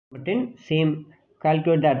Number 10, same.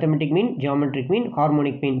 Calculate the arithmetic mean, geometric mean,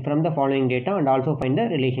 harmonic mean from the following data and also find the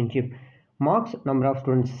relationship. Marks, number of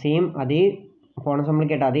students, same. அதே போன சம்மில்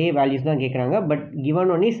கேட்ட அதே values தான் கேட்குறாங்க. But given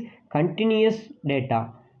one is continuous data.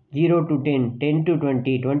 0 to 10, 10 to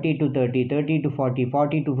 20, 20 to 30, 30 to 40,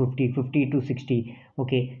 40 to 50, 50 to 60.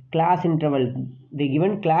 Okay, class interval. They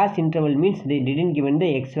given class interval means they didn't given the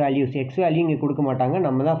x values. X value இங்கே கொடுக்க மாட்டாங்க,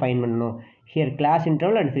 நம்ம தான் ஃபைன் பண்ணணும். Here class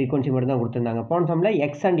interval and frequency மட்டும் தான் கொடுத்துருந்தாங்க. போன சம்மில்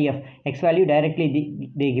x and f, x value directly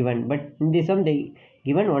they given. But in this sum they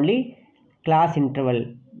given only class interval.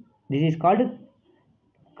 This is called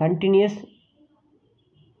continuous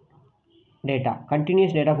data.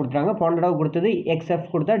 Continuous data கொடுத்துறாங்க. போன தடவை கொடுத்தது xf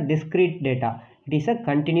கொடுத்தா discrete data. It is a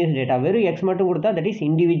continuous data. வெறும் x மட்டும் கொடுத்தா that is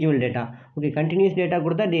individual data. Okay, continuous data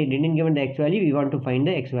கொடுத்தா they didn't given the x value. We want to find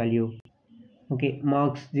the x value. Okay,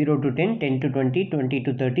 marks 0 to 10, 10 to 20, 20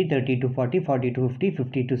 to 30, 30 to 40, 40 to 50,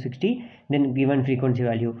 50 to 60. Then given frequency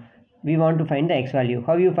value. We want to find the x value.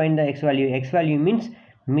 How you find the x value? X value means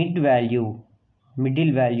mid value.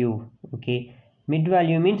 Middle value. Okay, mid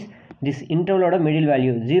value means this interval order middle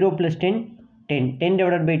value. 0 plus 10, 10. 10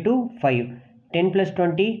 divided by 2, 5. 10 plus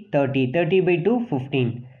 20, 30. 30 by 2, 15.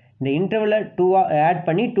 The interval 2 add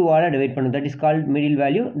பண்ணி 2 all divide பண்ணும். That is called middle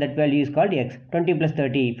value. That value is called x. 20 plus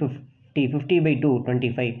 30, 50. 50 by 2,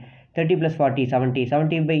 25. 30 plus 40, 70.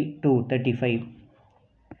 70 by 2, 35.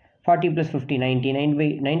 40 plus 50, 90.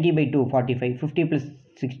 90 by 2, 45. 50 plus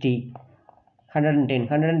 60, 110.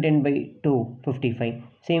 110 by 2, 55.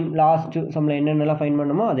 Same last சம்மில் என்னென்னலாம் fine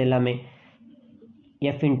பண்ணுமோ அது எல்லாமே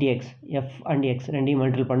f into x, f and x ரெண்டையும்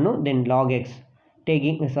multiple பண்ணும். Then log x,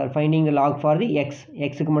 finding the log for the x.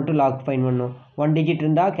 xக்கு மட்டும் log fine பண்ணும். 1 digit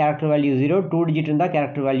இருந்தால் character value 0, 2 digit இருந்தால்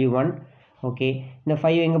character value 1. ஓகே, இந்த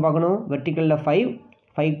 5 எங்கே பார்க்கணும்? வெர்டிக்கலில் 5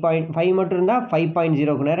 மட்டும் இருந்தால்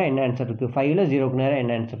 5.0க்கு நேரம் என்ன ஆன்சர் இருக்குது, 5ல் 0க்கு நேரம்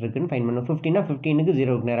என்ன ஆன்சர் இருக்குதுன்னு ஃபைன் பண்ணணும். 15னா 15க்கு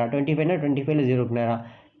 0க்கு நேரம், 25னா 25ல் 0க்கு நேரம்.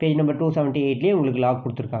 பேஜ் நம்பர் 278லேயே உங்களுக்கு லாக்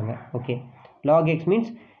கொடுத்துருக்காங்க. ஓகே, லாக் எக்ஸ் மீன்ஸ்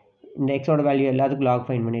இந்த எக்ஸோட வேல்யூ எல்லாத்துக்கும் லாக்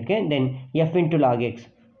ஃபைன் பண்ணியிருக்கேன். தென் எஃப் இன்ட்டு லாக் எக்ஸ்.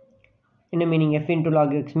 என்ன meaning? F into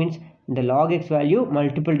log x means இந்த log x value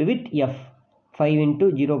மல்டிபிள்டு with F. 5 into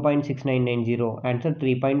 0.6990, answer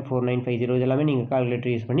 3.4950. இதெல்லாமே நீங்கள்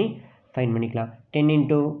கால்குலேட்டர் யூஸ் பண்ணி ஃபைன் பண்ணிக்கலாம். 10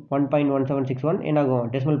 into 1.1761 என்னாகும்?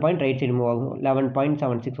 Decimal point right side move ஆகும்.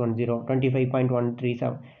 11.7610,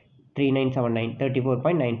 25.133979,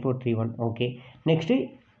 34.9431. Okay, next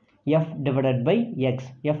f divided by x.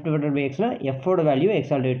 f divided by xனா fோட value x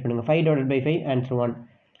all divide பண்ணுங்கள். 5 divided by 5, answer 1.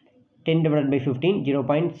 10 divided by 15,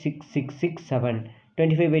 0.6667.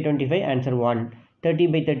 25 by 25, answer 1. 30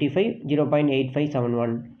 by 35,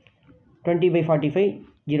 0.8571. 20 by 45,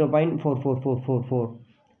 0.44444.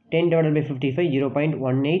 10 divided by 55,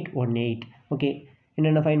 0.1818. Okay,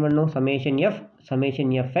 என்னென்ன fine பண்ணணும்? summation f, summation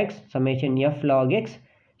fx, summation f log x,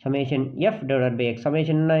 summation f divided by x.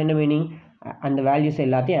 சம்மேஷன்னா என்ன meaning? அந்த values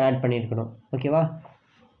எல்லாத்தையும் add பண்ணியிருக்கணும். ஓகேவா?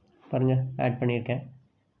 பாருங்கள், add பண்ணியிருக்கேன்.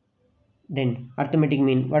 தென் arithmetic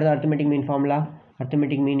mean. what is the arithmetic mean formula?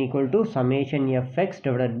 arithmetic mean equal to summation fx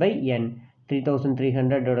divided by n.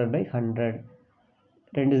 3300 divided by 100.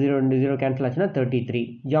 20 cancel ஆச்சுன்னா 33.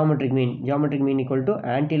 geometric mean equal to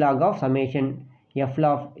antilog of summation f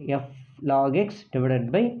log x divided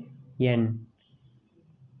by n.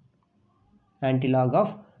 antilog of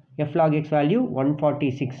f log x value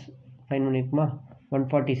 146. Fine பண்ணியிருக்குமா?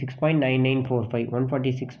 146.9945.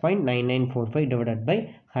 146.9945 divided by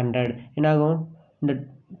 100 என்னாகும்? இந்த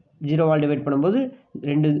 0வால் divide பண்ணும்போது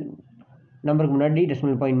ரெண்டு நம்பருக்கு முன்னாடி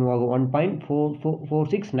decimal point move ஆகும்.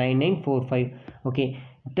 1.469945. Okay,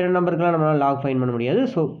 இத்தனை நம்பருக்குலாம் நம்மளால் லாக் ஃபைன் பண்ண முடியாது.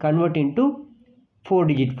 So convert into 4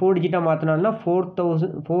 digit. 4 டிஜிட்டாக மாற்றினால்னா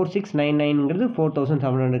 4699ங்கிறது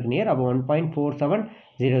 4700க்கு near. அப்போ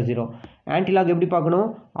 1.4700. ஆன்டிலாக் எப்படி பார்க்கணும்?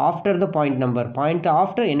 After the point number. Point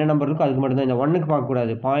after என்ன நம்பர் இருக்கோ அதுக்கு மட்டும்தான். இந்த 1க்கு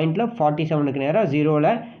பார்க்கக்கூடாது. பாயிண்டில் 47க்கு நேராக 0வில்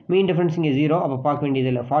மீன் டிஃபரன்ஸ் இங்கே 0, அப்போ பார்க்க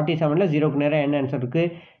வேண்டியதில்லை. 47ல் 0க்கு நேராக என்ன ஆன்சர் இருக்குது?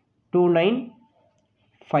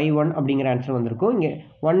 2951 அப்படிங்கிற ஆன்சர் வந்திருக்கும். இங்கே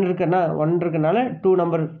 1 இருக்கனால 2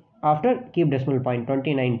 number after keep decimal point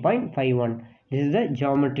 29.51. This is the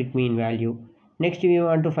geometric mean value. Next we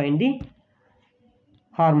want to find the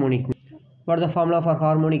harmonic mean. What is the formula for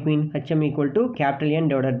harmonic mean? hm equal to capital N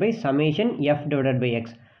divided by summation f divided by x.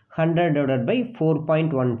 100 divided by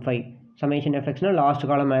 4.15. summation fx na last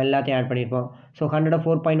column எல்லாத்தையும் add பண்ணியிருப்போம். So 100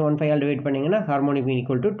 4.15 all divide பண்ணிங்கன்னா harmonic mean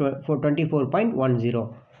equal to 24.10.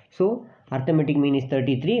 So arithmetic mean is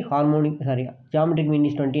 33. geometric mean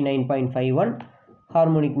is 29.51.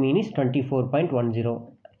 harmonic mean is 24.10.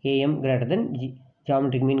 am greater than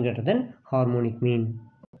geometric mean greater than harmonic mean.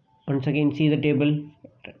 Once again see the table.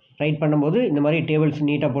 Right பண்ணும்போது இந்த மாதிரி tables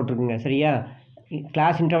நீட்டாக போட்டிருக்குங்க. சரியா?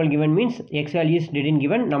 class interval given means x values didn't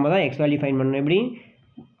given, நம்ம தான் x value find பண்ணணும். எப்படி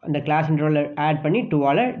அந்த கிளாஸ் இன்டர்வலை ஆட் பண்ணி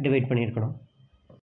 2ஆல் டிவைட் பண்ணியிருக்கணும்.